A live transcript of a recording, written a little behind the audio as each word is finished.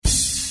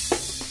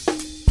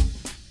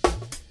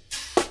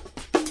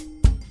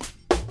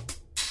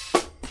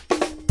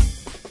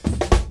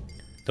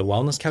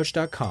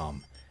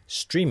thewellnesscouch.com,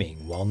 streaming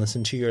wellness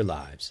into your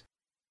lives.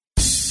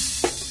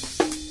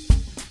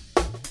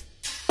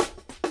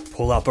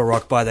 Pull up a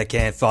rock by the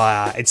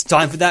campfire. It's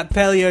time for That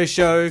Paleo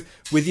Show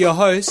with your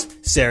hosts,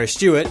 Sarah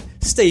Stewart,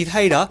 Steve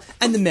Hayter,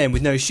 and the man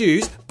with no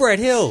shoes, Brett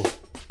Hill.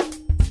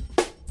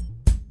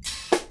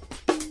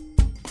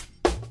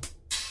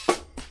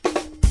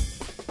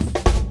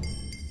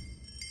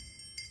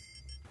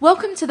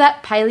 Welcome to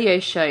That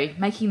Paleo Show,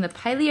 making the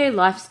paleo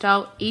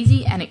lifestyle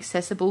easy and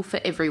accessible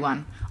for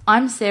everyone.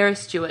 I'm Sarah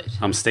Stewart.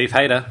 I'm Steve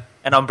Hayter.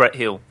 And I'm Brett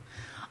Hill.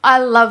 I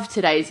love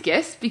today's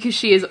guest because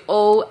she is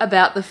all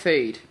about the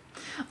food.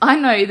 I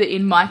know that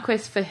in my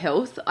quest for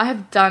health, I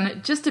have done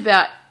just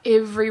about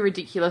every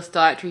ridiculous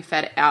dietary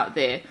fad out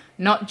there.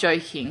 Not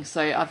joking.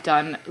 So I've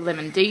done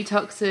lemon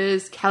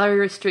detoxes, calorie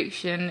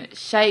restriction,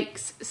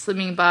 shakes,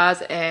 slimming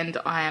bars, and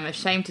I am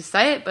ashamed to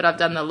say it, but I've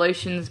done the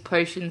lotions,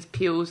 potions,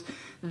 pills,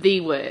 the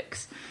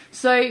works.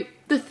 So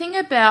the thing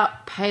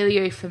about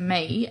paleo for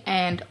me,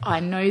 and I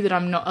know that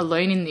I'm not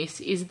alone in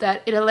this, is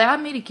that it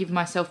allowed me to give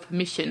myself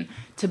permission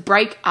to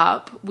break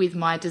up with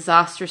my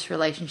disastrous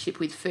relationship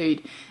with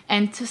food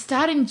and to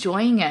start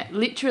enjoying it.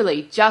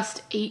 Literally,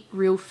 just eat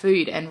real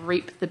food and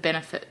reap the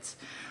benefits.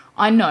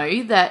 I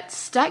know that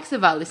stacks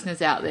of our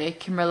listeners out there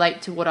can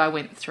relate to what I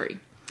went through.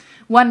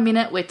 1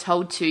 minute we're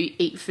told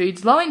to eat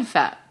foods low in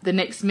fat. The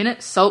next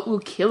minute salt will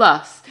kill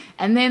us.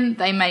 And then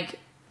they make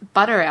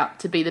butter out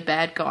to be the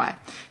bad guy.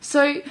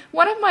 So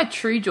one of my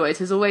true joys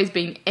has always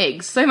been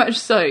eggs, so much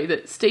so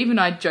that Steve and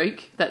I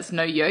joke, that's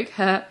no yoke,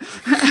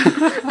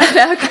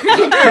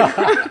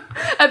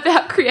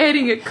 about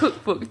creating a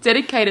cookbook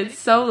dedicated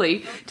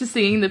solely to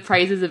singing the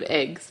praises of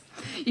eggs.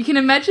 You can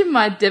imagine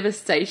my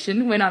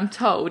devastation when I'm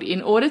told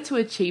in order to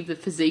achieve the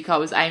physique I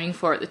was aiming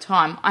for at the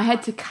time, I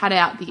had to cut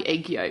out the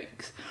egg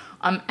yolks.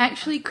 I'm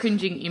actually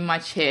cringing in my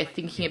chair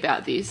thinking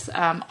about this.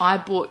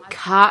 I bought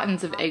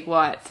cartons of egg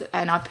whites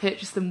and I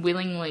purchased them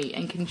willingly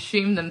and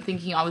consumed them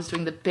thinking I was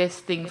doing the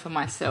best thing for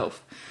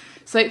myself.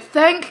 So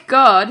thank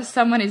God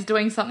someone is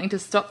doing something to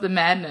stop the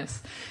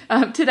madness.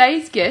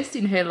 Today's guest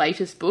in her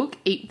latest book,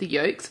 Eat the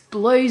Yolks,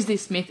 blows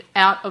this myth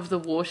out of the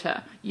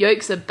water.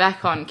 Yolks are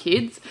back on,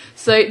 kids.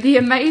 So the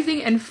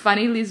amazing and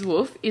funny Liz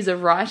Wolfe is a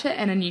writer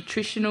and a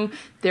nutritional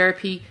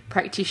therapy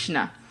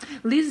practitioner.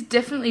 Liz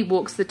definitely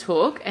walks the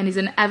talk and is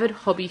an avid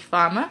hobby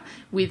farmer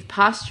with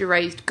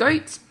pasture-raised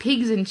goats,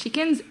 pigs and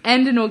chickens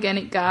and an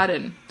organic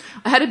garden.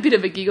 I had a bit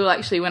of a giggle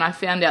actually when I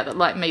found out that,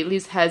 like me,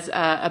 Liz has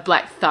a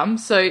black thumb,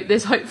 so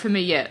there's hope for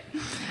me yet.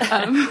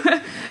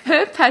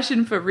 Her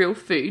passion for real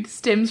food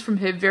stems from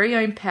her very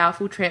own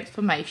powerful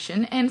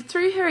transformation, and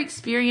through her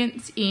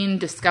experience in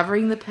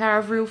discovering the power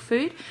of real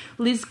food,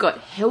 Liz got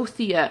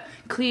healthier,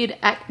 cleared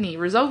acne,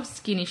 resolved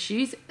skin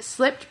issues,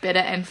 slept better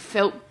and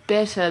felt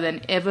better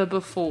than ever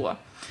before.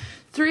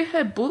 Through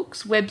her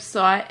books,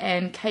 website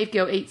and Cave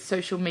Girl Eats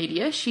social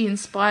media, she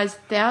inspires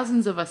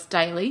thousands of us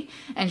daily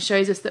and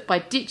shows us that by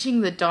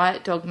ditching the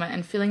diet dogma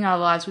and filling our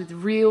lives with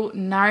real,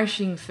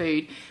 nourishing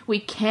food, we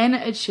can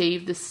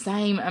achieve the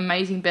same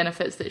amazing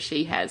benefits that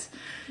she has.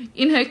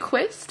 In her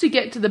quest to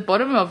get to the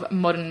bottom of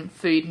modern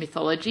food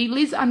mythology,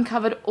 Liz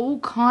uncovered all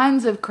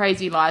kinds of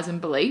crazy lies and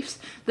beliefs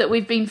that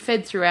we've been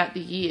fed throughout the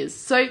years.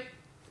 So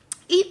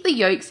Eat the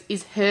Yolks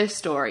is her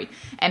story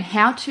and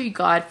how-to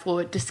guide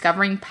for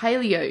discovering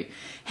paleo,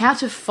 how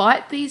to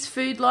fight these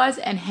food lies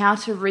and how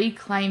to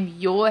reclaim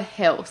your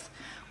health.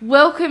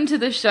 Welcome to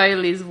the show,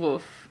 Liz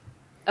Wolfe.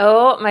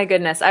 Oh my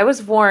goodness. I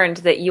was warned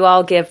that you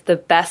all give the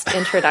best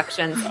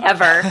introductions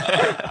ever.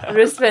 I've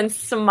just been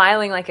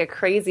smiling like a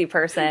crazy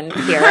person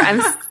here.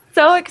 I'm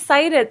so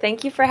excited.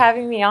 Thank you for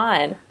having me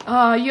on.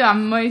 Oh, you are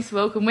most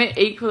welcome. We're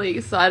equally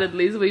excited,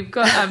 Liz. We've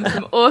got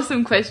some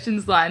awesome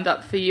questions lined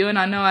up for you, and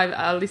I know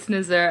our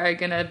listeners are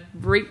going to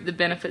reap the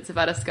benefits of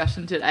our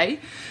discussion today.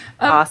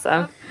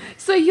 Awesome.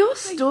 So your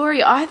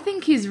story, I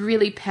think, is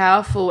really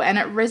powerful, and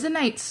it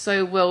resonates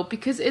so well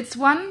because it's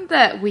one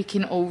that we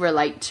can all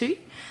relate to.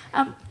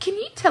 Can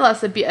you tell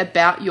us a bit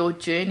about your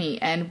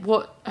journey and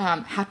what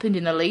happened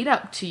in the lead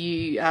up to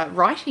you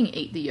writing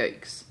Eat the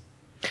Yolks?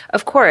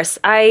 Of course.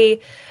 I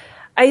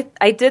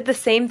did the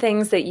same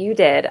things that you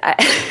did.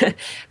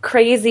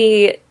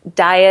 Crazy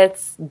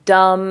diets,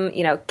 dumb,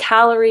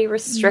 calorie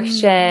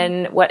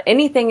restriction,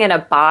 anything in a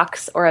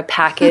box or a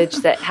package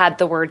that had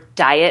the word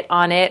diet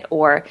on it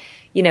or,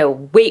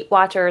 Weight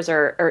Watchers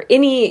or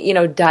any,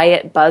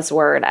 diet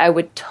buzzword, I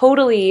would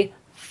totally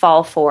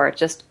fall for,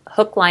 just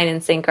hook, line,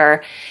 and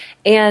sinker.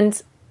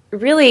 And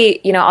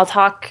really,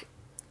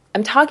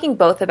 I'm talking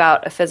both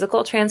about a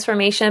physical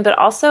transformation, but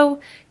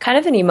also kind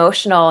of an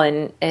emotional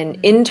and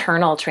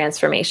internal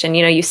transformation.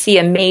 You see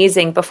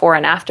amazing before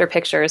and after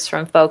pictures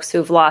from folks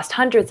who've lost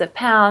hundreds of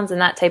pounds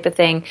and that type of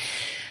thing.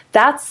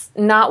 That's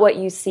not what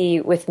you see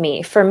with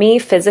me. For me,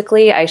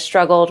 physically, I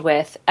struggled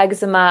with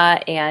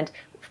eczema and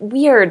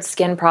weird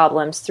skin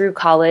problems through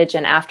college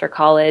and after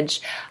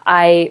college.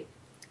 I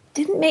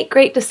didn't make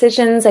great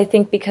decisions, I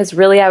think, because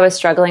really I was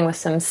struggling with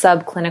some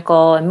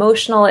subclinical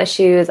emotional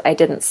issues. I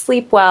didn't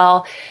sleep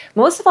well.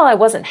 Most of all, I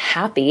wasn't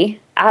happy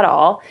at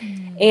all.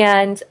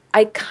 And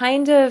I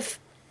kind of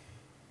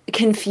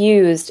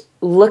confused,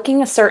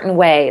 looking a certain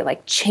way,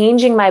 like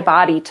changing my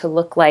body to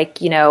look like,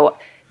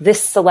 this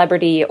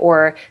celebrity,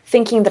 or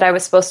thinking that I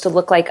was supposed to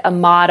look like a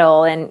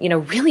model, and,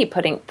 really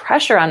putting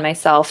pressure on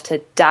myself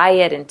to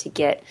diet and to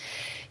get,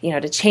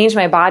 to change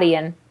my body.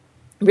 And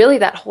really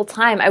that whole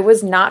time I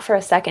was not for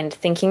a second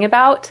thinking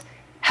about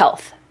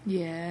health.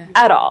 Yeah.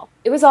 At all.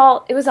 It was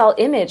all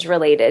image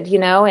related,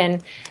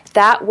 and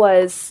that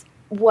was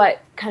what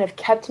kind of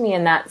kept me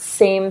in that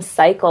same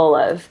cycle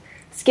of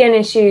skin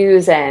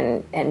issues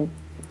and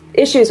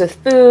issues with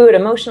food,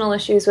 emotional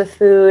issues with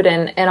food,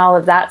 and all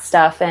of that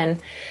stuff.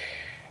 And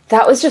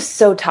that was just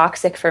so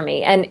toxic for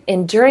me.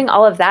 And during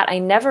all of that, I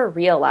never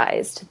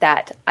realized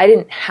that I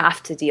didn't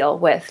have to deal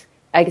with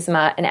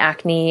eczema and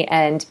acne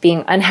and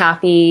being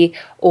unhappy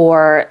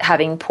or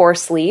having poor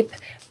sleep.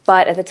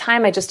 But at the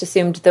time, I just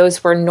assumed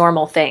those were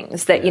normal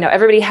things, that,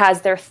 everybody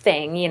has their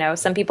thing.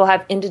 Some people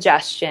have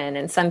indigestion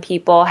and some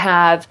people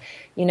have,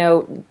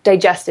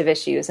 digestive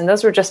issues. And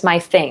those were just my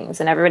things,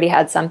 and everybody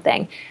had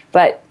something.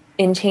 But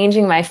in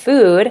changing my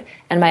food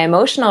and my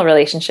emotional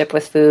relationship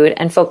with food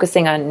and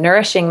focusing on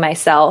nourishing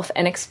myself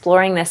and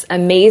exploring this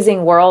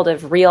amazing world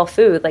of real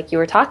food, like you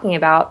were talking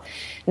about,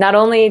 not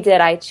only did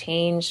I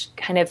change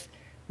kind of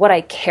what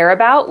I care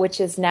about,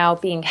 which is now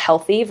being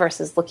healthy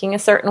versus looking a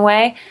certain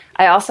way,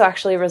 I also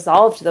actually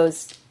resolved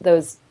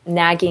those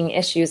nagging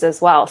issues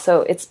as well.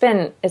 So it's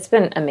been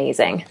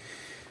amazing.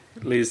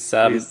 Liz,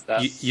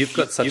 you've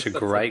got such a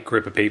great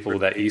group of people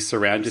that you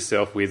surround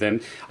yourself with,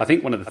 and I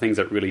think one of the things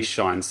that really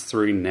shines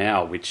through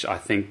now, which I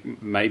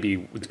think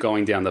maybe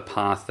going down the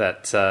path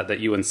that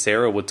you and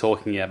Sarah were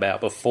talking about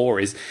before,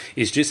 is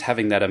just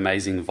having that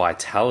amazing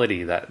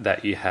vitality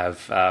that you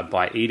have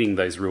by eating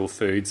those real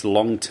foods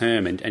long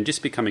term and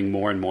just becoming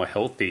more and more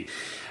healthy.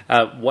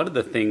 One of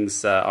the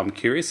things I'm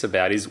curious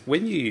about is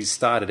when you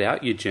started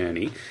out your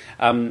journey,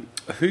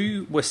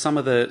 who were some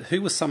of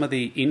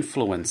the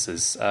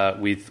influences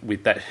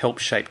with that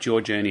helped shape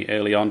your journey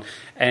early on,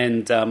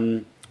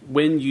 and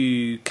when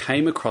you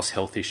came across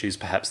health issues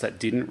perhaps that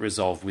didn't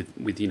resolve with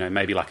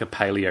maybe like a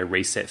paleo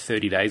reset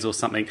 30 days or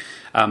something,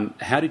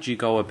 how did you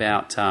go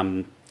about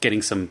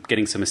getting some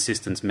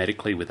assistance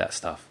medically with that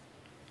stuff?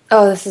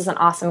 Oh, this is an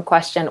awesome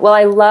question. Well,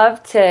 I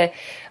love to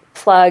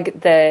plug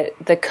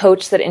the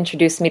coach that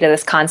introduced me to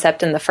this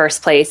concept in the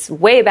first place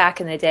way back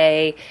in the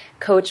day,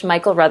 Coach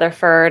Michael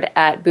Rutherford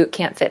at Boot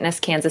Camp Fitness,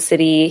 Kansas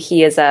City.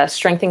 He is a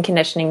strength and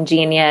conditioning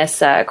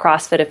genius, a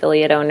CrossFit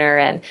affiliate owner,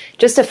 and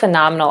just a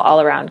phenomenal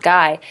all-around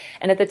guy.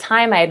 And at the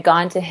time, I had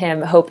gone to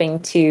him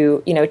hoping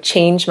to,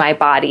 change my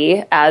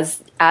body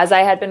as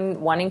I had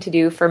been wanting to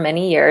do for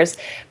many years.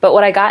 But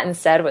what I got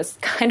instead was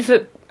kind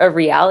of a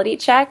reality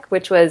check,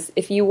 which was,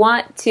 if you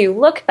want to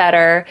look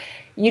better,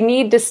 you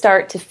need to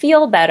start to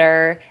feel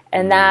better,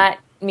 and that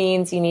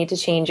means you need to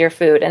change your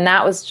food. And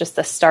that was just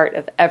the start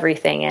of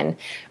everything. And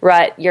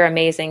Rut, you're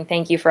amazing.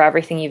 Thank you for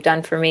everything you've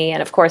done for me.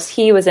 And of course,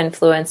 he was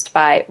influenced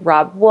by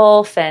Rob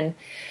Wolf. And,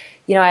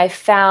 I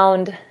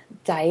found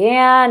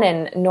Diane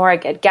and Nora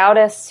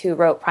Gedgaudas, who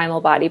wrote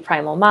Primal Body,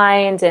 Primal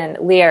Mind, and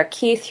Lierre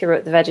Keith, who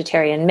wrote The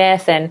Vegetarian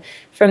Myth. And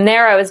from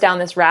there, I was down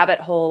this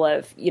rabbit hole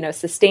of,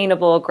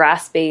 sustainable,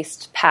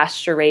 grass-based,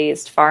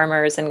 pasture-raised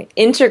farmers, and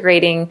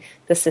integrating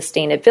the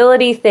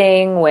sustainability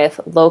thing with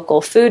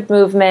local food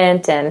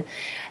movement and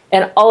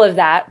all of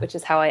that, which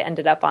is how I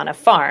ended up on a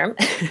farm.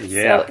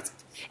 Yeah. So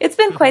it's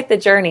been quite the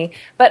journey.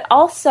 But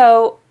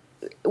also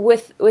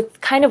with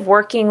kind of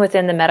working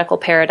within the medical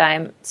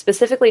paradigm,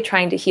 specifically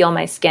trying to heal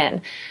my skin,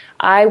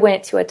 I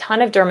went to a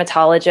ton of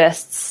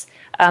dermatologists.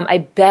 I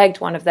begged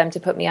one of them to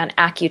put me on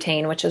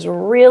Accutane, which is a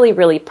really,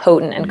 really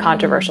potent and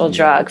controversial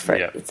drug.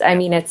 It's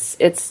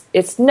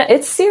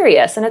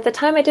serious. And at the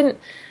time, I didn't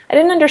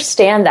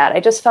understand that. I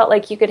just felt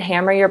like you could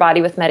hammer your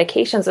body with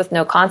medications with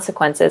no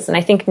consequences. And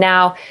I think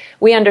now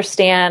we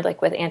understand,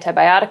 like with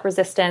antibiotic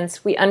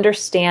resistance, we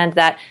understand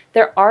that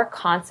there are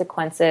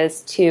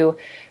consequences to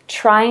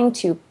trying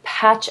to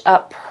patch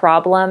up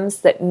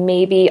problems that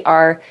maybe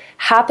are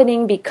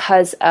happening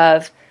because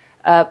of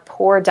a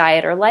poor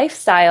diet or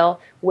lifestyle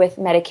with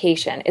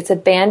medication. It's a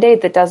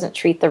Band-Aid that doesn't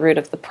treat the root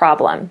of the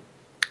problem.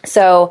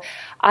 So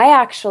I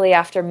actually,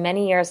 after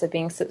many years of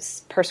being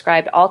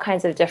prescribed all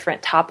kinds of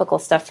different topical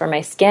stuff for my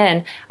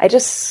skin, I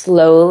just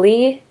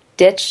slowly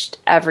ditched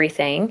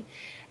everything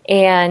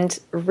and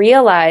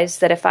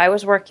realized that if I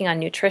was working on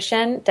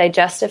nutrition,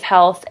 digestive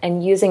health,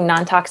 and using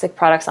non-toxic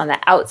products on the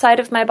outside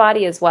of my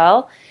body as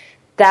well,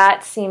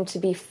 that seemed to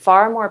be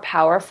far more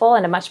powerful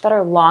and a much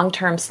better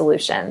long-term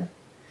solution.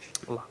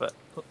 Love it.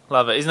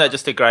 Love it. Isn't that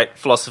just a great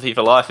philosophy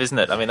for life, isn't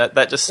it? I mean,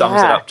 that just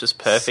sums it up just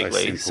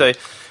perfectly. So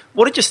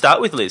what did you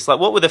start with, Liz? Like,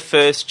 what were the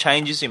first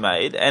changes you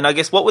made? And I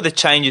guess what were the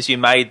changes you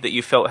made that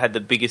you felt had the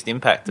biggest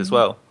impact as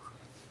well?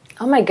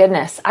 Oh my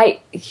goodness. I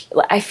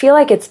feel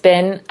like it's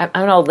been, I'm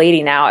an old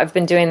lady now. I've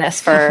been doing this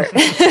for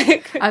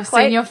I've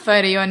seen your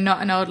photo. You're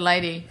not an old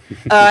lady.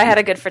 Oh, I had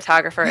a good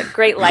photographer.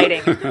 Great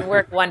lighting.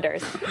 Worked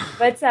wonders.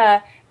 But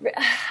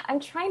I'm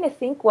trying to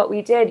think what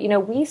we did.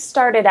 We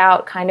started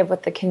out kind of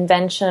with the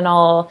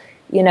conventional,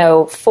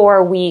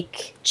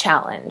 4-week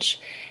challenge.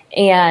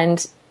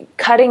 And,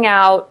 cutting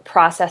out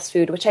processed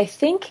food, which I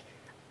think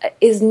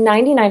is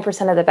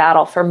 99% of the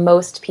battle for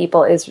most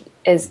people, is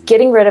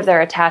getting rid of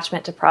their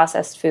attachment to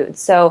processed food.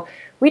 So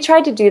we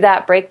tried to do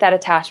that, break that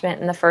attachment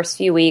in the first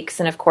few weeks.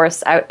 And of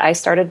course, I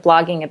started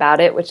blogging about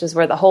it, which is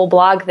where the whole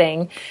blog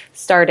thing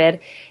started.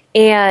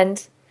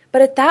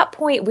 But at that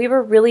point, we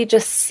were really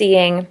just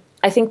seeing,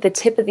 I think, the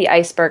tip of the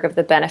iceberg of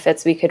the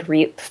benefits we could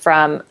reap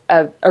from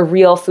a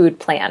real food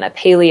plan, a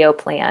paleo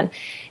plan.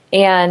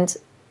 And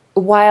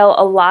while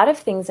a lot of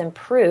things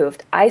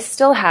improved, I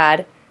still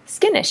had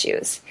skin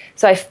issues.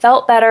 So I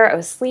felt better. I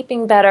was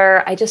sleeping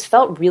better. I just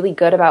felt really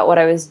good about what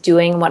I was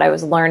doing, what I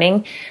was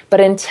learning. But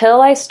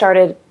until I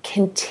started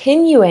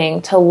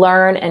continuing to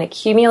learn and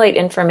accumulate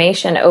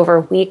information over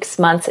weeks,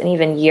 months, and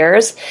even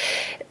years,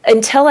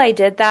 until I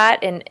did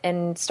that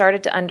and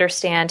started to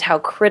understand how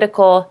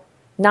critical,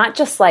 not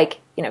just like,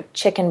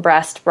 chicken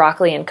breast,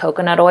 broccoli, and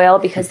coconut oil,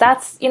 because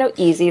that's,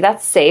 easy,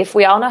 that's safe.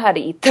 We all know how to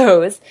eat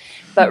those.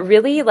 But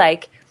really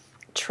like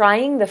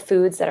trying the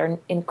foods that are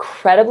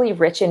incredibly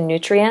rich in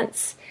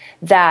nutrients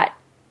that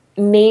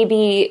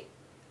maybe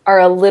are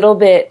a little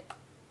bit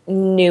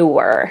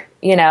newer,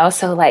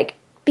 so like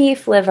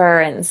beef liver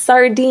and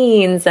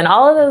sardines and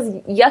all of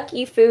those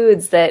yucky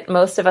foods that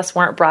most of us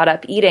weren't brought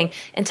up eating.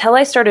 Until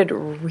I started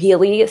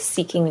really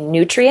seeking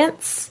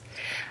nutrients,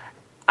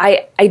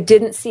 I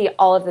didn't see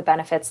all of the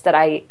benefits that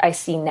I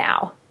see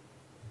now.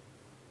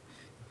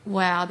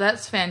 Wow,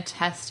 that's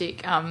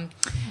fantastic,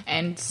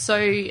 and so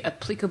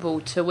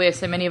applicable to where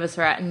so many of us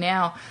are at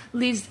now.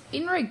 Liz,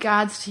 in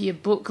regards to your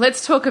book,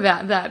 let's talk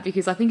about that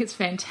because I think it's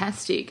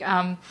fantastic.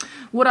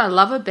 What I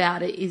love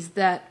about it is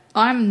that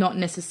I'm not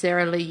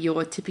necessarily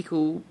your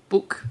typical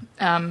book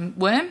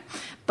worm,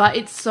 but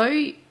it's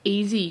so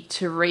easy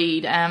to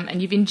read,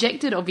 and you've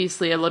injected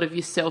obviously a lot of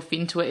yourself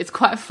into it. It's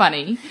quite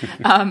funny,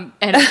 and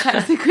it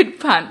packs a good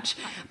punch,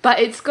 but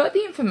it's got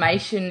the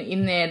information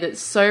in there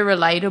that's so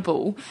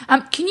relatable.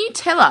 Can you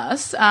tell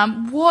us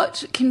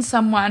what can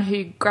someone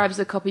who grabs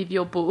a copy of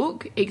your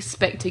book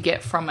expect to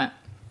get from it?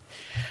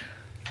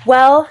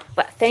 Well,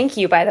 thank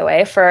you, by the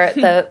way, for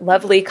the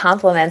lovely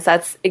compliments.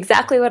 That's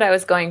exactly what I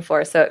was going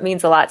for. So it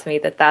means a lot to me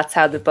that that's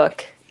how the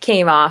book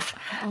came off.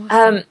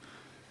 Awesome.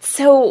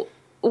 So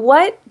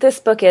what this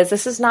book is,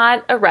 this is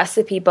not a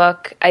recipe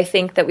book. I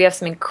think that we have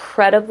some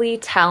incredibly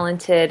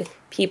talented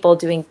people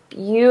doing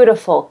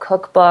beautiful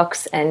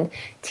cookbooks and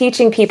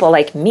teaching people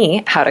like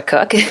me how to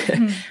cook.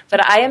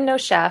 But I am no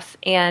chef.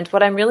 And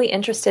what I'm really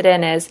interested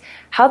in is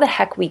how the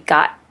heck we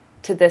got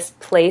to this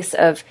place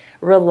of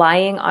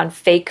relying on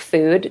fake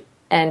food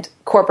and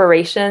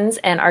corporations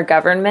and our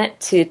government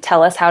to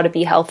tell us how to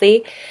be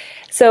healthy.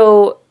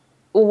 So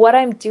what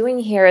I'm doing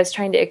here is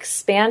trying to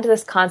expand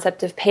this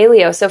concept of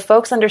paleo so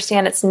folks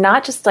understand it's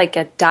not just like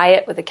a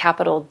diet with a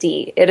capital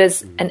D. It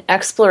is an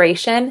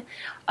exploration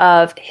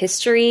of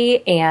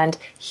history and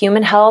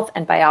human health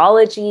and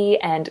biology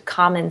and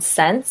common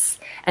sense.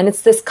 And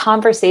it's this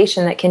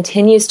conversation that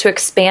continues to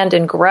expand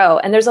and grow.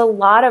 And there's a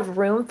lot of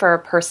room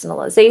for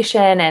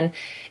personalization. And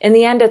in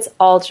the end, it's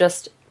all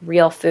just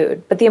real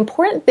food. But the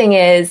important thing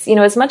is,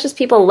 as much as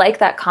people like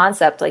that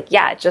concept, like,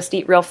 yeah, just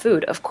eat real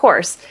food, of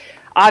course.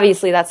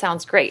 Obviously, that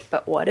sounds great.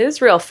 But what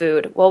is real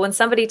food? Well, when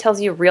somebody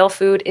tells you real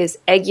food is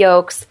egg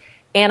yolks,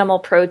 animal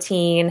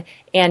protein,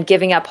 and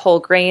giving up whole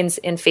grains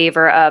in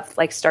favor of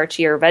like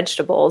starchier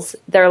vegetables,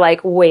 they're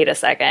like, wait a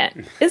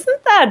second,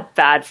 isn't that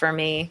bad for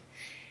me?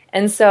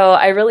 And so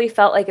I really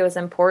felt like it was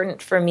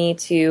important for me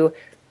to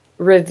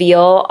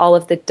reveal all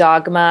of the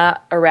dogma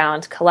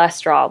around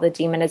cholesterol, the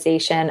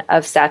demonization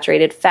of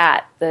saturated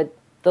fat, the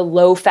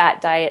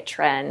low-fat diet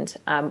trend,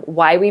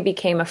 why we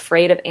became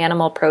afraid of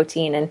animal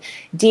protein, and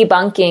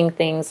debunking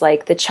things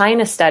like the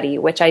China study,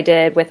 which I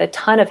did with a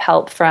ton of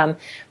help from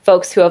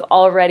folks who have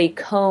already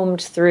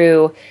combed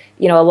through,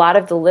 a lot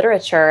of the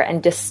literature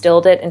and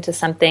distilled it into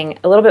something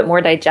a little bit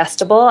more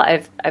digestible.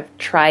 I've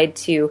tried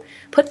to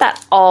put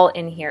that all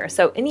in here.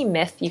 So any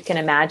myth you can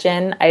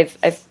imagine,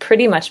 I've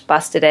pretty much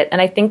busted it, and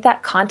I think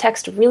that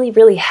context really,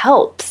 really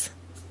helps.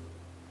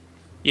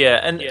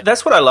 Yeah, and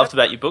that's what I loved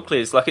about your book,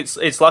 Liz. Like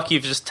it's like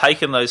you've just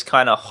taken those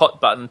kind of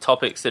hot button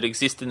topics that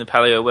exist in the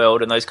paleo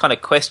world and those kind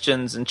of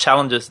questions and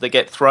challenges that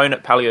get thrown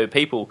at paleo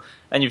people,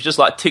 and you've just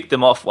like ticked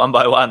them off one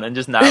by one and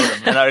just nailed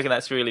them. And I reckon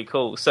that's really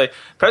cool. So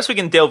perhaps we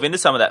can delve into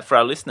some of that for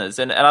our listeners.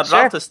 And I'd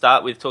love to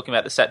start with talking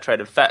about the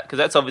saturated fat, because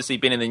that's obviously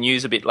been in the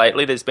news a bit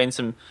lately. There's been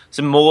some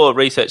more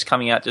research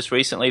coming out just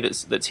recently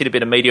that's hit a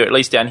bit of media, at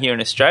least down here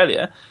in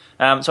Australia.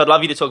 So I'd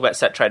love you to talk about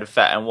saturated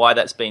fat and why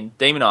that's been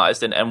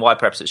demonized and why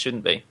perhaps it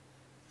shouldn't be.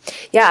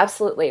 Yeah,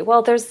 absolutely.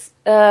 Well, there's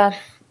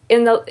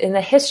in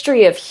the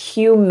history of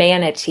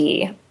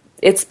humanity,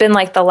 it's been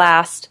like the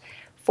last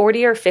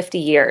 40 or 50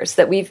 years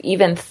that we've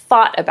even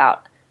thought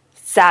about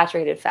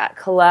saturated fat,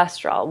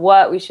 cholesterol,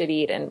 what we should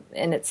eat, and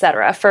et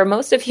cetera. For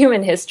most of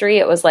human history,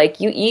 it was like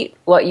you eat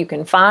what you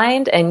can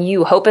find and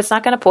you hope it's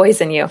not going to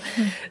poison you.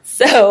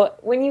 So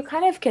when you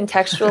kind of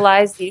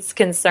contextualize these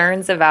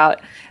concerns about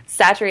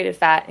saturated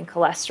fat and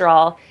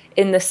cholesterol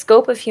in the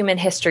scope of human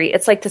history,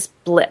 it's like this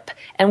blip,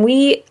 and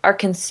we are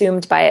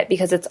consumed by it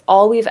because it's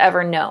all we've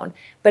ever known.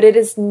 But it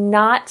is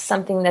not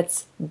something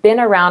that's been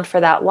around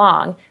for that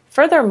long.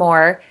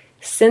 Furthermore,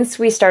 since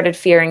we started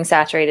fearing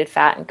saturated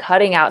fat and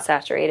cutting out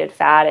saturated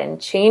fat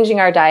and changing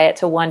our diet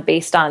to one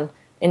based on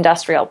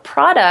industrial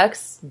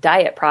products,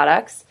 diet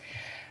products,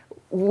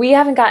 we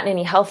haven't gotten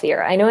any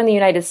healthier. I know in the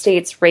United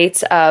States,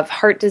 rates of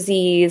heart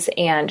disease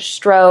and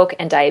stroke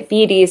and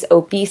diabetes,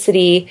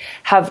 obesity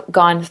have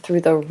gone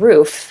through the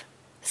roof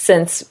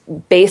since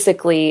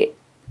basically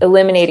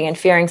eliminating and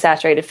fearing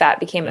saturated fat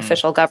became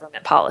official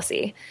government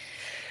policy.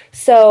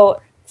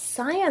 So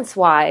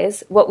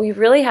science-wise, what we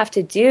really have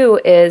to do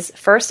is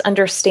first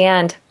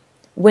understand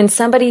when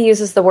somebody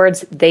uses the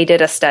words, they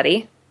did a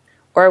study,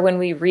 or when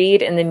we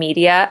read in the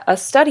media, a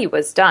study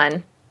was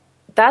done,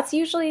 that's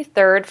usually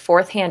third,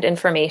 fourth-hand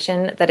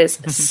information that is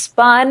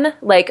spun,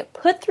 like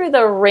put through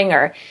the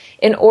ringer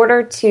in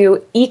order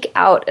to eke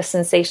out a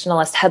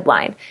sensationalist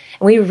headline.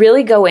 And we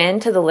really go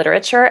into the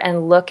literature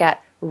and look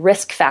at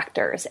risk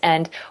factors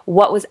and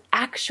what was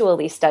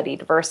actually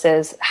studied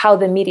versus how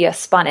the media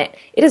spun it.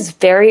 It is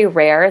very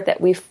rare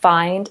that we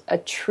find a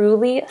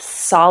truly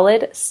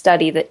solid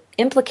study that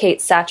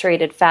implicates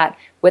saturated fat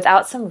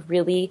without some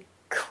really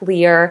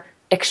clear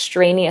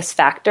extraneous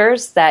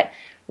factors that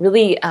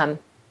really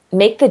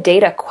make the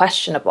data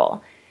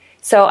questionable.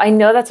 So I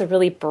know that's a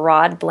really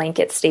broad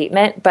blanket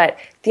statement, but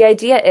the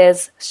idea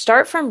is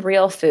start from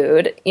real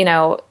food,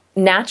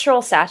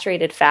 natural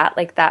saturated fat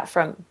like that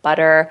from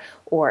butter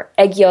or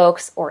egg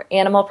yolks or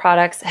animal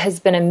products has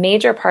been a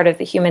major part of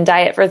the human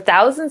diet for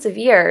thousands of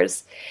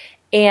years.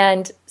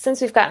 And since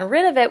we've gotten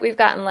rid of it, we've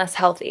gotten less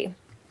healthy.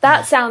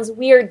 That sounds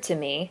weird to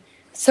me.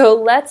 So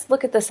let's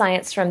look at the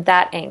science from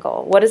that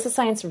angle. What is the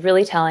science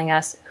really telling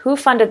us? Who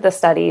funded the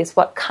studies?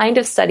 What kind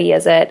of study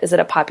is it? Is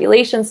it a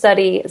population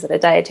study? Is it a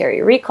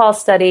dietary recall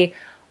study?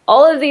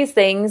 All of these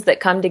things that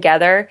come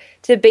together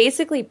to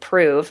basically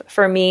prove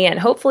for me and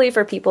hopefully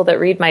for people that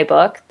read my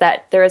book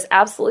that there is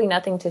absolutely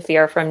nothing to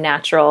fear from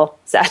natural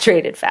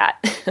saturated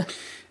fat.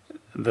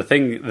 The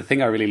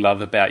thing I really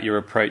love about your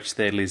approach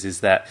there, Liz, is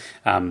that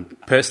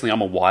personally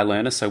I'm a why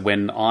learner. So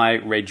when I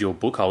read your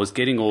book, I was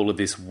getting all of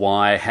this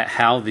why,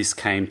 how this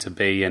came to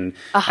be and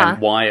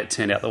why it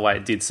turned out the way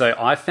it did. So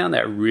I found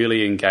that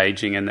really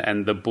engaging,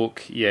 and the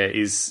book,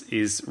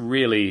 is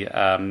really...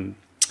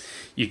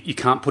 You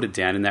can't put it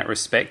down in that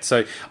respect.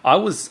 So I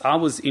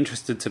was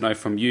interested to know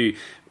from you,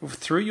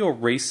 through your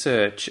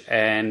research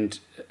and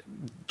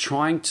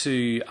trying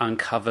to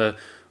uncover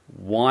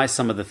why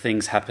some of the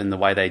things happened the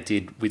way they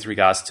did with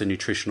regards to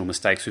nutritional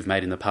mistakes we've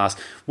made in the past.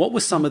 What were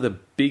some of the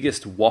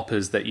biggest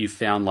whoppers that you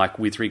found, like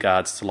with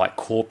regards to like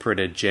corporate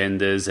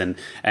agendas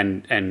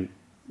and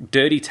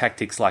dirty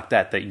tactics like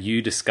that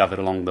you discovered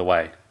along the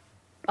way?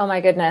 Oh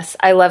my goodness.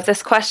 I love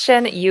this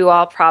question. You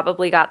all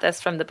probably got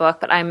this from the book,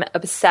 but I'm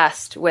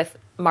obsessed with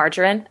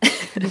margarine.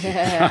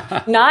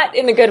 Not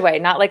in a good way.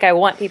 Not like I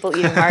want people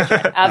eating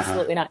margarine.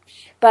 Absolutely not.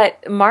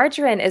 But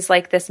margarine is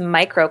like this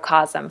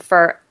microcosm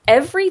for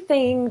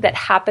everything that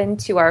happened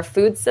to our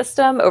food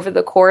system over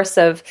the course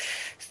of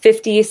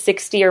 50,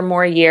 60 or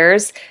more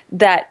years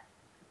that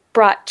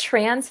brought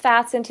trans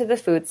fats into the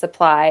food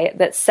supply,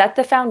 that set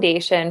the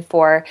foundation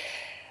for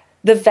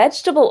the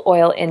vegetable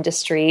oil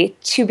industry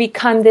to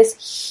become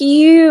this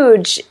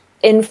huge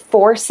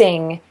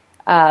enforcing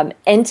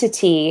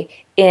entity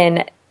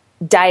in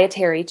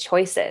dietary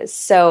choices.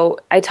 So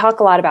I talk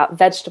a lot about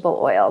vegetable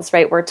oils,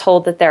 right? We're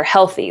told that they're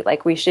healthy,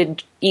 like we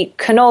should eat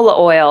canola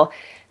oil.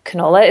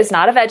 Canola is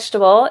not a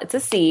vegetable, it's a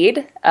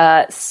seed.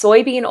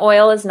 Soybean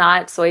oil is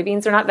not.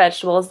 Soybeans are not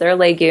vegetables, they're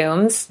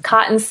legumes.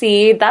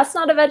 Cottonseed, that's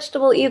not a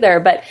vegetable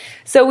either. But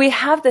so we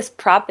have this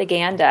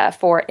propaganda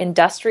for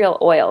industrial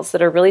oils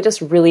that are really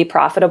just really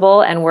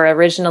profitable and were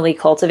originally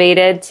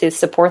cultivated to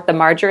support the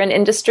margarine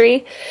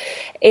industry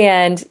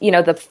and,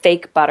 the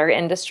fake butter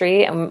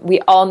industry. And we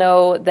all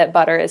know that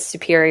butter is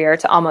superior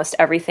to almost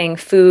everything,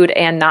 food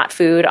and not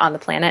food on the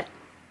planet.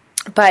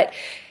 But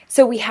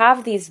so we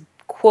have these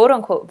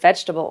quote-unquote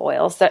vegetable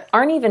oils that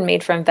aren't even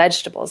made from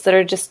vegetables, that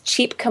are just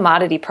cheap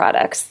commodity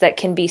products that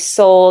can be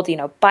sold,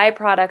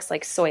 byproducts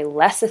like soy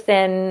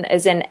lecithin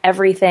is in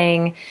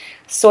everything.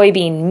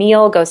 Soybean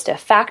meal goes to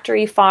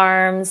factory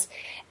farms.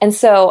 And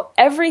so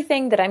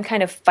everything that I'm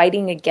kind of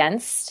fighting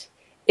against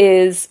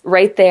is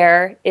right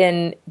there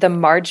in the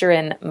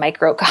margarine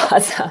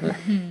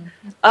microcosm.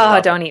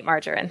 Oh, don't eat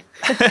margarine.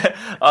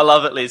 I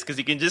love it, Liz, because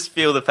you can just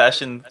feel the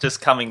passion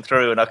just coming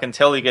through, and I can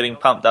tell you're getting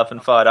pumped up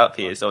and fired up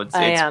here, so it's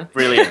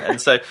brilliant.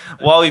 And so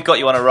while we've got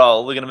you on a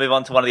roll, we're going to move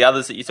on to one of the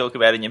others that you talk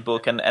about in your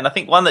book, and I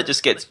think one that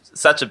just gets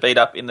such a beat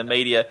up in the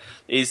media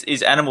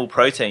is animal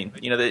protein.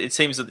 You know, it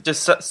seems that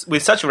just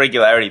with such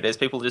regularity, there's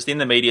people just in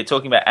the media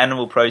talking about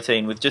animal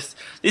protein with just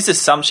this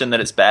assumption that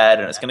it's bad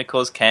and it's going to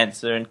cause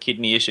cancer and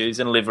kidney issues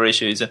and liver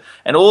issues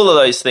and all of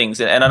those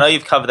things. And I know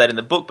you've covered that in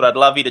the book, but I'd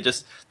love you to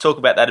just talk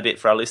about that a bit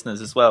for our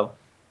listeners as well.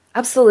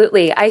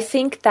 Absolutely. I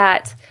think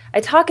that I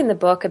talk in the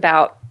book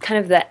about kind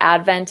of the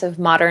advent of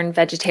modern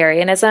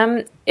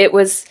vegetarianism. It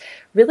was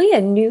really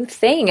a new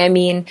thing. I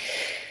mean,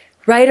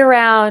 right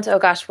around,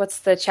 what's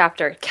the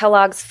chapter?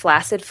 Kellogg's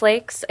Flaccid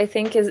Flakes, I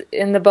think, is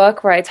in the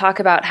book, where I talk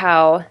about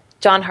how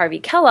John Harvey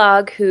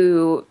Kellogg,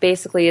 who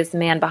basically is the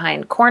man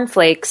behind Corn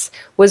Flakes,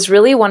 was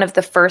really one of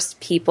the first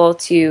people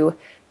to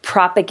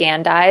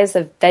propagandize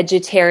a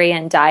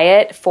vegetarian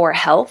diet for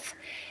health.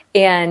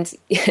 And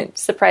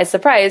surprise,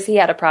 surprise, he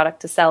had a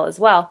product to sell as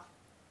well.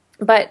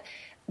 But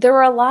there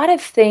were a lot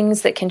of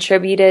things that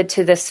contributed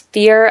to this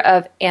fear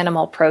of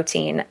animal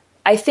protein.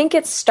 I think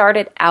it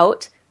started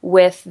out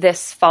with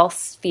this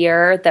false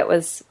fear that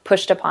was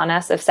pushed upon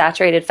us of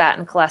saturated fat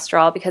and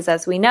cholesterol, because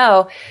as we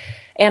know,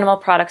 animal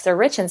products are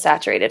rich in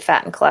saturated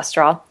fat and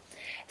cholesterol.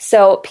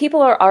 So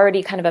people are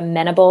already kind of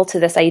amenable to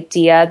this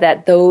idea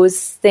that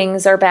those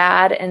things are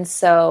bad. And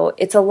so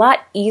it's a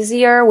lot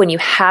easier when you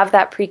have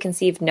that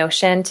preconceived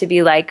notion to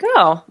be like,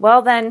 oh,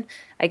 well, then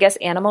I guess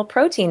animal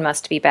protein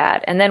must be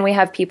bad. And then we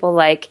have people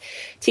like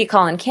T.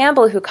 Colin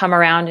Campbell who come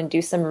around and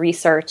do some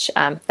research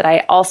that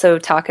I also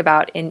talk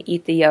about in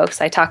Eat the Yolks.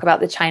 I talk about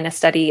the China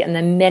study and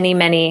the many,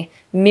 many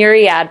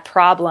myriad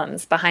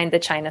problems behind the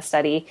China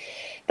study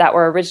that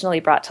were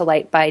originally brought to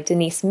light by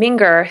Denise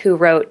Minger, who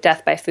wrote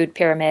Death by Food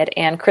Pyramid,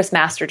 and Chris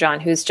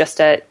Masterjohn, who's just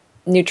a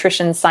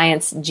nutrition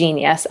science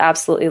genius.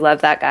 Absolutely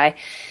love that guy.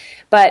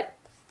 But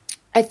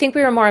I think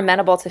we were more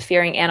amenable to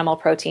fearing animal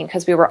protein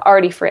because we were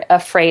already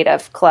afraid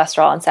of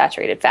cholesterol and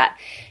saturated fat.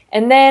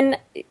 And then,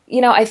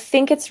 I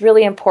think it's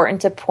really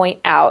important to point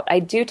out, I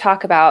do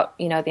talk about,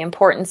 the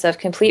importance of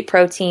complete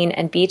protein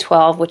and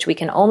B12, which we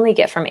can only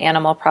get from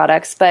animal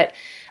products. But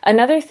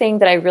another thing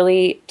that I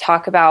really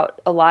talk about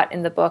a lot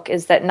in the book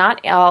is that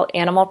not all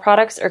animal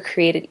products are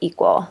created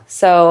equal.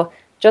 So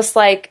just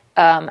like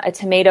a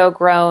tomato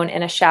grown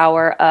in a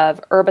shower of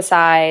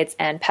herbicides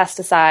and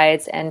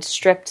pesticides and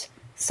stripped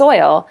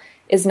soil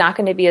is not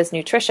going to be as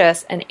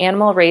nutritious, an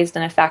animal raised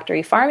in a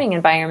factory farming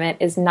environment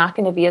is not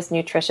going to be as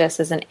nutritious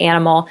as an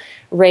animal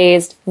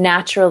raised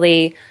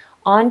naturally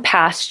on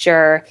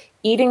pasture,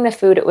 eating the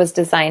food it was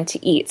designed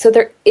to eat. So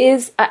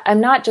I'm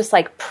not just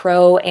like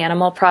pro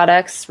animal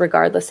products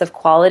regardless of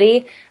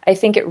quality. I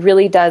think it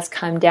really does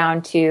come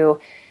down to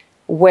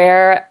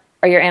where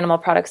are your animal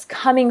products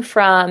coming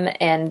from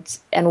and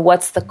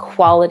what's the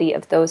quality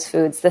of those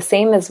foods. The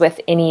same as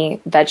with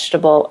any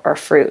vegetable or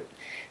fruit.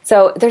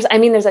 So there's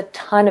a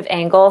ton of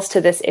angles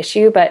to this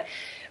issue, but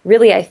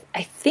really, I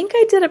think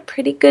I did a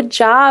pretty good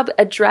job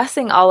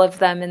addressing all of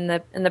them in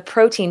the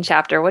protein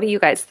chapter. What do you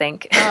guys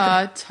think?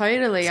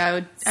 Totally. I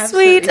would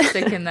absolutely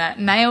stick in that.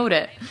 Nailed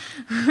it.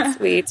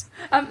 Sweet.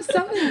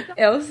 Something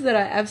else that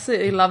I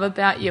absolutely love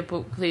about your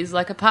book, Liz,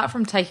 like apart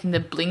from taking the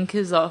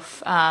blinkers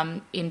off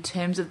in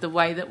terms of the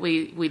way that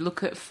we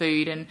look at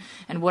food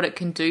and what it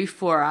can do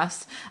for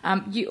us,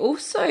 you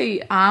also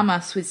arm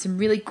us with some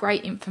really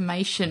great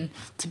information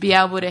to be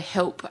able to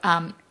help,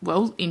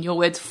 in your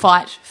words,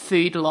 fight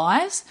food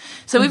lies.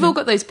 So we've all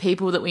got those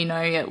people that we know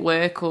at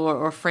work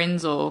or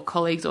friends or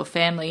colleagues or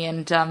family,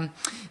 and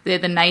they're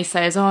the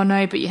naysayers. Oh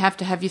no, but you have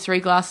to have your 3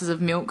 glasses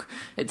of milk,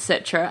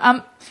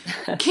 etc.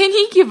 Can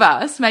you give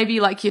us maybe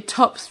like your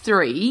top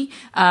 3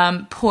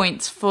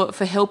 points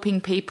for helping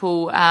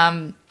people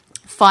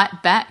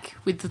fight back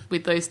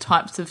with those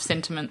types of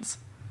sentiments?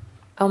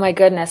 Oh my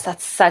goodness,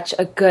 that's such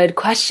a good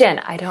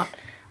question.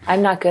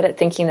 I'm not good at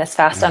thinking this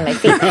fast on my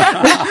feet.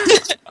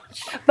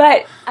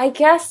 But I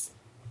guess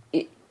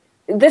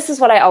this is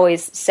what I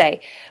always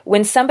say.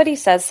 When somebody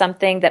says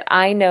something that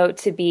I know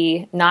to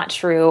be not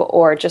true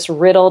or just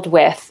riddled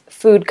with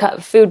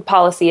food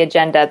policy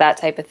agenda, that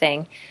type of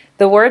thing,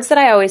 the words that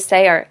I always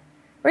say are,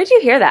 where'd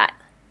you hear that?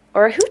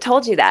 Or who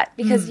told you that?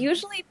 Because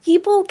usually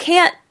people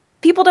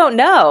don't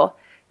know.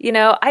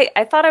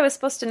 I thought I was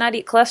supposed to not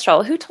eat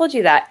cholesterol. Who told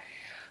you that?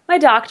 My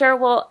doctor.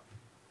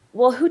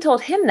 Well, who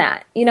told him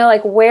that?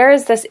 Where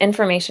is this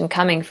information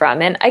coming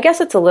from? And I guess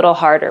it's a little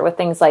harder with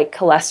things like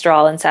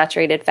cholesterol and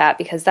saturated fat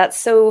because that's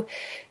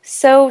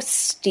so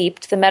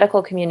steeped. The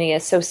medical community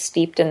is so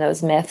steeped in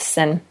those myths.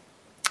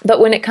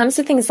 But when it comes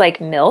to things like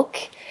milk,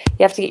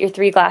 you have to get your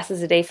 3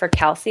 glasses a day for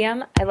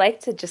calcium. I like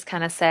to just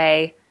kind of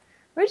say,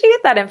 where'd you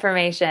get that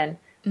information?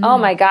 Oh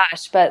my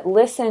gosh, but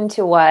listen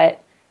to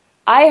what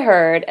I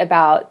heard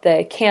about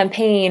the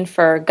campaign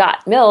for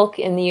Got Milk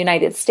in the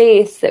United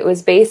States that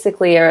was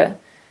basically a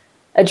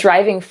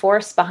driving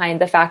force behind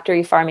the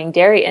factory farming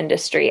dairy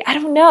industry. I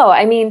don't know.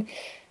 I mean,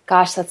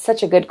 gosh, that's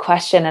such a good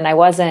question. And I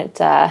wasn't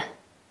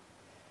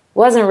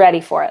Wasn't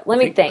ready for it. Let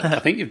me think. I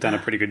think you've done a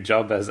pretty good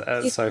job as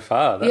so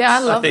far. Yeah, I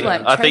love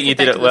I think you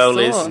did it well,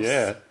 Liz.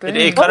 Yeah.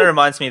 It kind of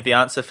reminds me of the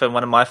answer from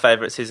one of my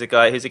favourites. He's a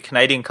guy who's a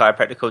Canadian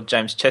chiropractor called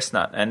James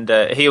Chestnut, and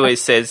he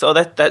always says, "Oh,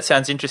 that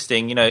sounds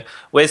interesting. You know,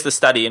 where's the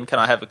study, and can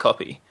I have a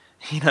copy?"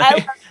 You know,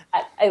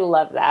 I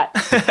love that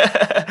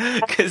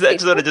because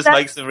that sort of just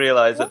makes them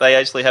realise that they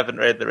actually haven't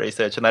read the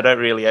research and they don't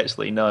really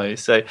actually know.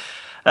 So.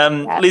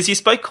 Liz, you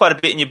spoke quite a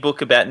bit in your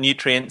book about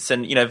nutrients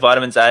and, you know,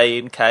 vitamins A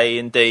and K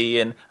and D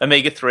and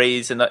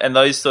omega-3s and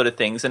those sort of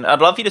things. And I'd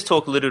love you to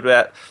talk a little bit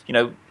about, you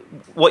know,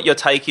 what your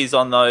take is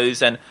on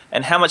those and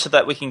how much of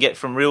that we can get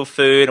from real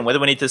food and whether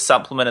we need to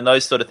supplement and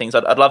those sort of things.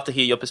 I'd love to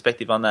hear your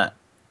perspective on that.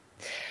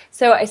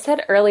 So I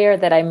said earlier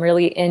that I'm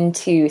really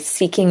into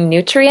seeking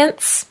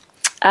nutrients.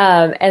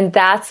 And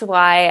that's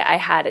why I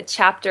had a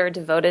chapter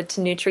devoted to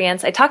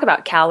nutrients. I talk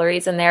about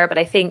calories in there, but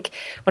I think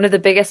one of the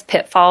biggest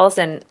pitfalls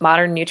in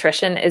modern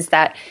nutrition is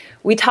that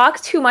we talk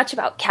too much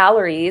about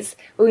calories,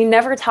 but we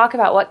never talk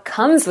about what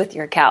comes with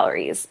your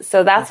calories.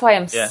 So that's why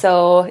I'm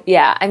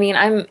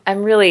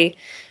really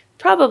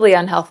probably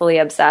unhealthily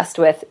obsessed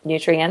with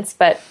nutrients,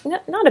 but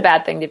not a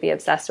bad thing to be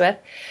obsessed with.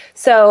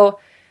 So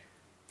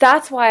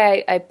that's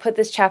why I put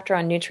this chapter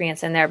on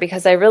nutrients in there,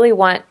 because I really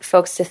want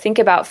folks to think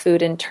about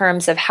food in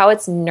terms of how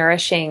it's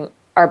nourishing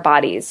our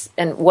bodies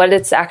and what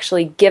it's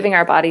actually giving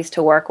our bodies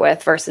to work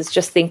with versus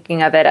just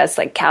thinking of it as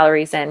like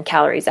calories in,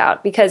 calories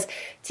out. Because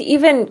to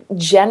even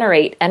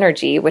generate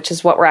energy, which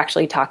is what we're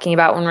actually talking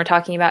about when we're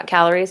talking about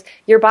calories,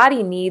 your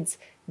body needs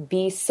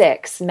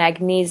B6,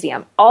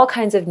 magnesium, all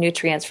kinds of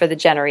nutrients for the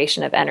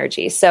generation of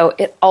energy. So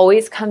it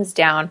always comes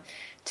down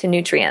to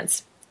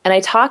nutrients. And I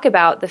talk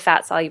about the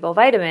fat-soluble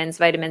vitamins,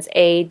 vitamins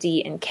A,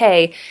 D, and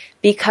K,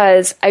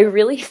 because I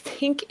really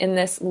think in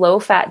this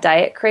low-fat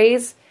diet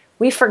craze,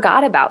 we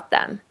forgot about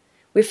them.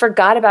 We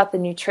forgot about the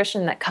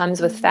nutrition that comes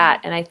with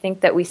fat, and I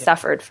think that we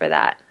suffered for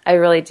that. I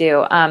really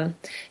do.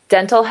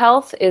 Dental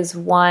health is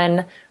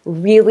one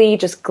really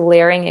just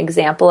glaring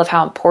example of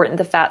how important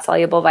the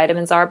fat-soluble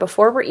vitamins are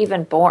before we're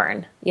even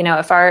born. You know,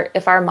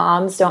 if our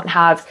moms don't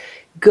have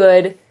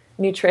good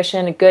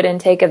nutrition, a good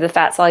intake of the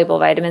fat-soluble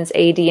vitamins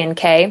A, D, and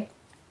K,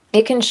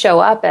 it can show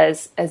up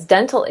as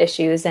dental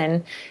issues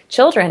in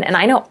children. And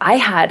I know I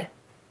had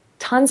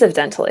tons of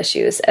dental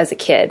issues as a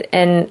kid,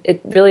 and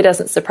it really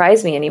doesn't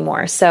surprise me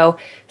anymore. So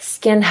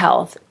skin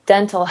health,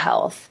 dental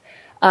health,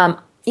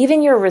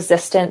 even your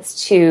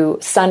resistance to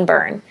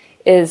sunburn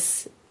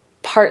is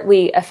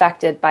partly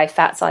affected by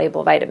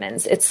fat-soluble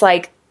vitamins. It's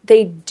like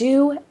they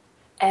do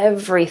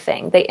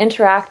everything. They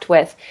interact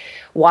with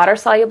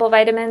water-soluble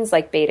vitamins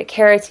like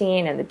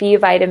beta-carotene and the B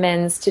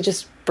vitamins to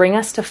just bring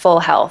us to full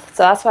health.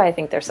 So that's why I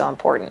think they're so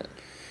important.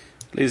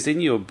 Liz,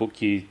 in your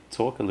book you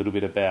talk a little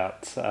bit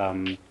about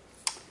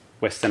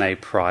Weston A.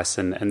 Price,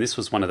 and this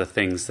was one of the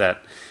things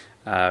that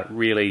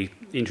really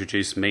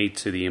introduced me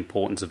to the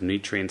importance of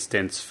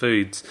nutrient-dense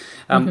foods.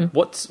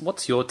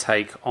 What's your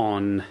take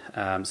on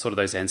sort of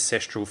those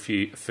ancestral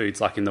foods,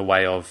 like in the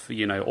way of,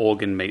 you know,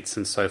 organ meats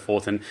and so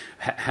forth, and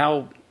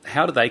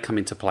how do they come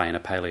into play in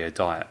a paleo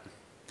diet?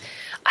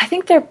 I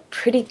think they're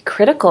pretty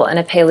critical in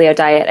a paleo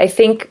diet. I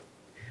think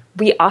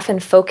we often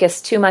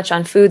focus too much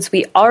on foods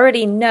we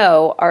already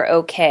know are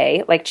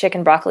okay, like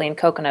chicken, broccoli, and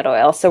coconut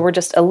oil. So we're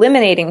just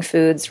eliminating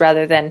foods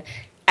rather than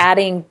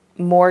adding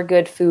more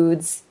good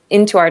foods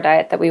into our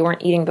diet that we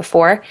weren't eating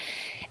before.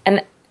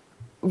 And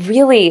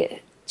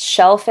really,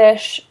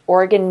 shellfish,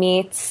 organ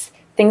meats,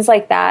 things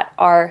like that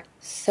are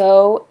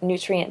so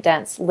nutrient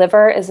dense.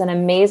 Liver is an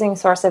amazing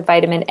source of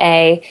vitamin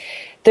A.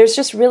 There's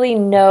just really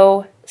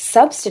no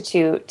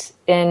substitute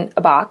in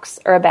a box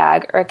or a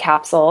bag or a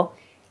capsule.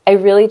 I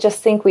really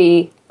just think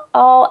we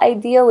all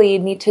ideally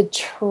need to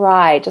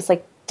try, just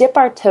like dip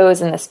our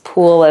toes in this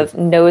pool of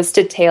nose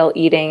to tail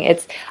eating.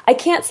 I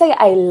can't say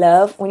I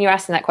love, when you were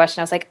asking that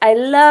question, I was like, I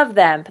love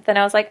them. But then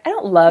I was like, I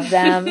don't love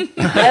them.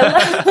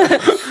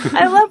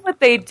 I love what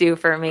they do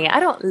for me. I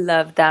don't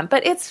love them,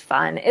 but it's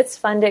fun. It's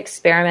fun to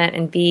experiment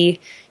and be,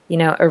 you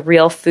know, a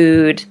real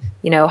food,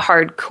 you know,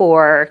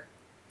 hardcore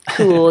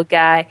cool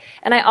guy.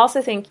 And I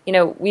also think, you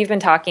know, we've been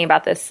talking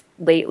about this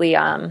lately,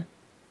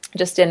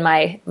 just in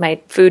my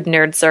food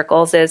nerd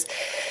circles, is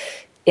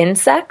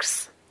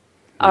insects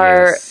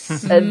are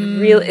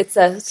it's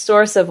a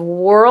source of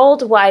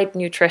worldwide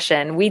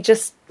nutrition. We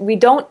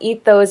don't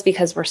eat those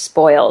because we're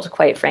spoiled,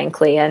 quite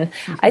frankly. And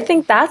I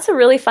think that's a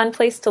really fun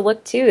place to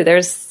look too.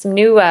 There's some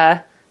new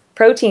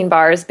protein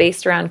bars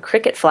based around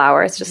cricket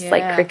flour. It's just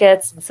like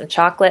crickets and some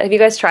chocolate. Have you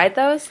guys tried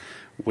those?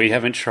 We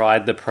haven't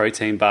tried the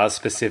protein bars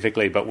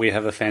specifically, but we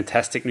have a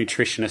fantastic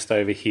nutritionist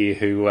over here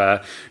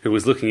who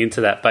was looking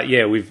into that. But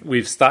yeah,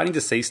 we've starting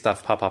to see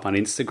stuff pop up on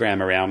Instagram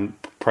around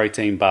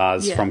protein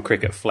bars from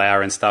cricket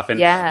flour and stuff.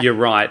 And you're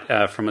right,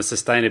 from a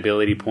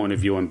sustainability point of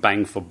view and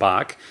bang for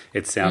buck,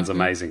 it sounds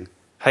amazing.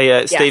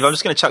 Hey, Steve, I'm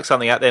just going to chuck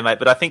something out there, mate.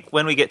 But I think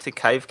when we get to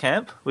Cave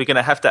Camp, we're going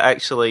to have to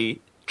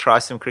actually try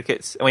some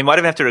crickets. And we might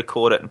even have to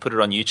record it and put it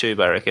on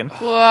YouTube, I reckon.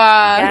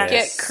 Wow, Yes.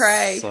 get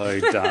Craig. So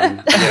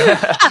done.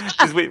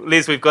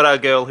 Liz, we've got our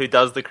girl who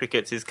does the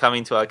crickets who's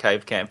coming to our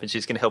cave camp, and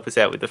she's going to help us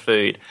out with the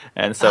food.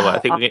 And so I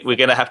think we're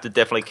going to have to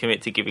definitely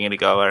commit to giving it a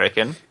go, I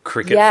reckon.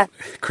 Cricket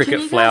Can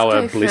you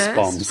flour guys go bliss first?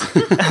 bombs.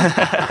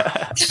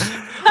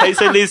 Hey,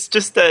 so Liz,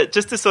 just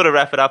to sort of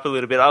wrap it up a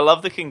little bit, I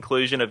love the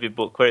conclusion of your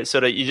book where it's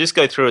sort of, you just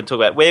go through and talk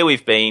about where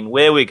we've been,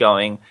 where we're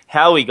going,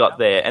 how we got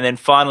there, and then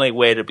finally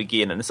where to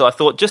begin. And so I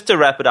thought, just to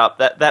wrap it up,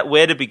 that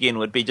where to begin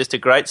would be just a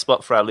great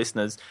spot for our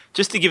listeners,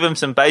 just to give them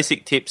some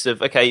basic tips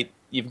of, okay,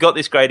 you've got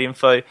this great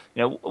info,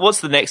 what's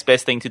the next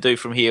best thing to do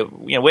from here?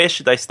 Where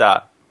should they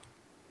start?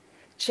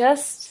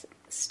 Just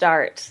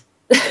start.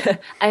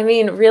 I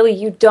mean, really,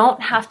 you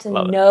don't have to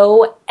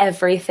know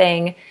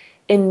everything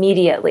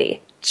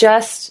immediately.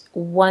 Just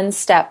one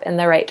step in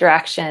the right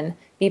direction.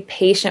 Be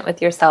patient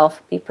with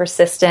yourself. Be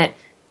persistent.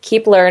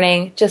 Keep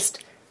learning.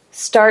 Just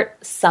start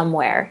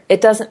somewhere.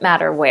 It doesn't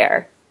matter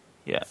where.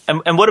 Yeah.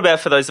 And what about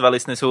for those of our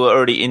listeners who are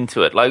already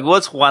into it? Like,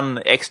 what's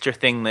one extra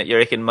thing that you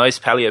reckon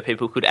most paleo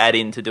people could add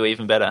in to do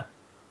even better?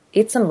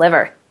 Eat some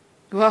liver.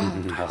 Whoa.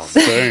 Oh,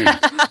 boom.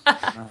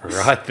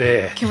 Right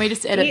there. Can we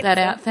just edit that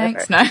out?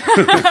 Thanks. liver.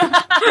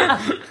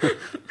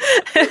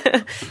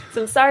 No.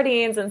 Some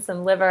sardines and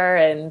some liver,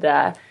 and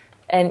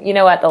you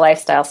know what? The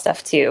lifestyle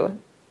stuff too.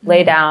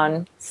 Lay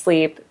down,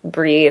 sleep,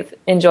 breathe,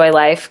 enjoy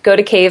life. Go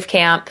to cave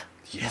camp.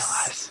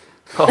 Yes.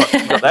 Oh,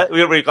 you got that?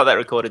 We already got that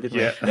recorded, didn't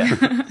we? Yeah.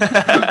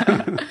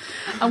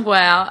 Oh,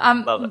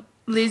 wow. Love it.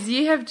 Liz,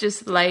 you have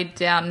just laid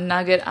down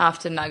nugget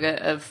after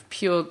nugget of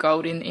pure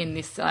gold in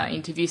this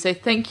interview. So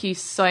thank you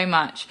so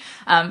much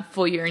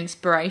for your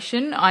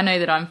inspiration. I know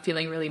that I'm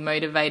feeling really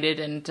motivated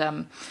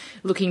and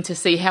looking to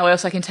see how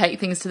else I can take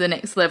things to the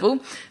next level.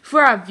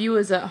 For our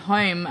viewers at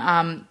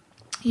home,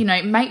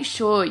 make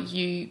sure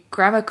you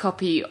grab a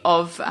copy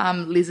of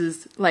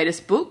Liz's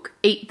latest book,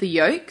 Eat the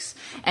Yolks,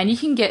 and you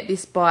can get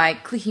this by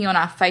clicking on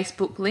our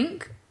Facebook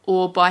link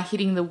or by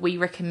hitting the We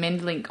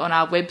Recommend link on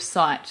our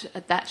website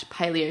at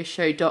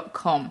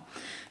thatpaleoshow.com.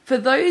 For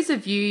those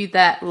of you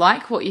that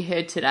like what you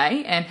heard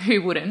today, and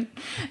who wouldn't,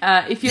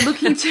 if you're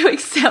looking to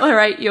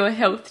accelerate your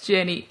health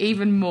journey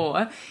even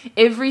more,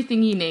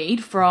 everything you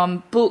need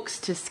from books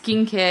to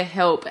skincare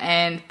help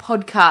and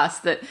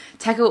podcasts that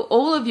tackle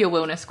all of your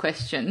wellness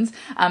questions,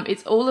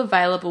 it's all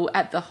available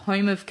at the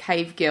home of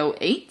Cave Girl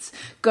Eats.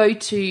 Go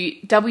to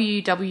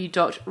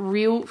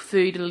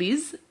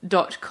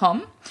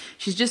www.realfoodliz.com.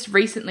 She's just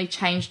recently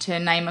changed her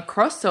name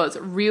across, so it's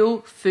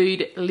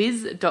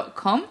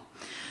realfoodliz.com.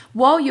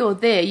 While you're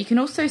there, you can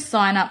also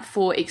sign up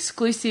for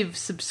exclusive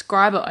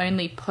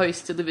subscriber-only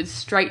posts delivered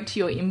straight to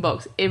your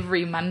inbox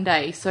every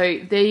Monday. So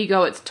there you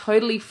go. It's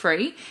totally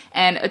free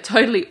and a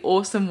totally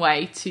awesome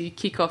way to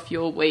kick off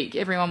your week.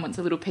 Everyone wants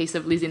a little piece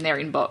of Liz in their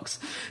inbox.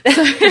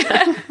 So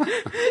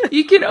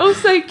you can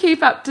also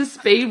keep up to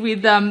speed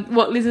with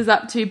what Liz is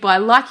up to by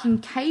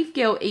liking Cave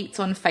Girl Eats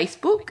on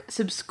Facebook,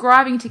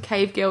 subscribing to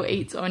Cave Girl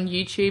Eats on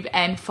YouTube,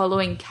 and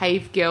following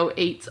Cave Girl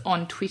Eats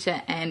on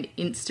Twitter and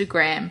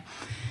Instagram.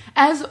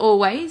 As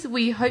always,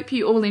 we hope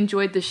you all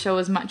enjoyed the show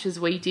as much as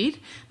we did.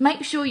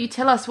 Make sure you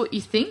tell us what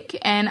you think,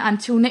 and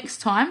until next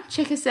time,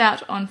 check us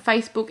out on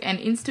Facebook and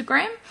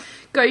Instagram.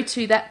 Go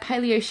to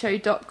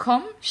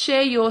thatpaleoshow.com,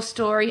 share your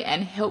story,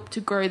 and help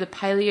to grow the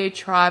paleo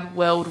tribe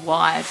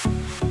worldwide.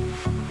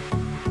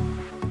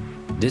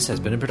 This has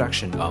been a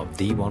production of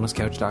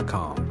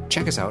TheWellnessCouch.com.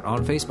 Check us out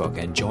on Facebook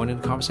and join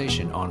in the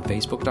conversation on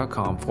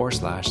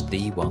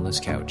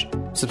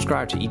Facebook.com/TheWellnessCouch.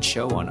 Subscribe to each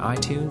show on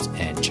iTunes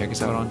and check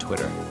us out on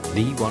Twitter.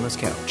 The Wellness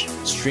Couch,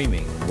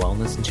 streaming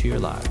wellness into your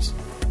lives.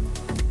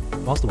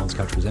 Whilst the Wellness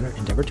Couch presenter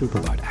endeavored to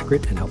provide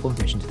accurate and helpful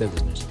information to their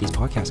listeners, these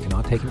podcasts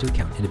cannot take into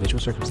account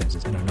individual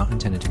circumstances and are not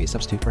intended to be a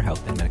substitute for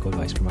health and medical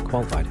advice from a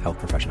qualified health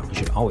professional. You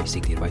should always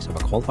seek the advice of a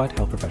qualified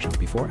health professional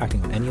before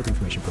acting on any of the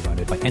information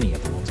provided by any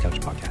of the Wellness Couch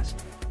podcasts.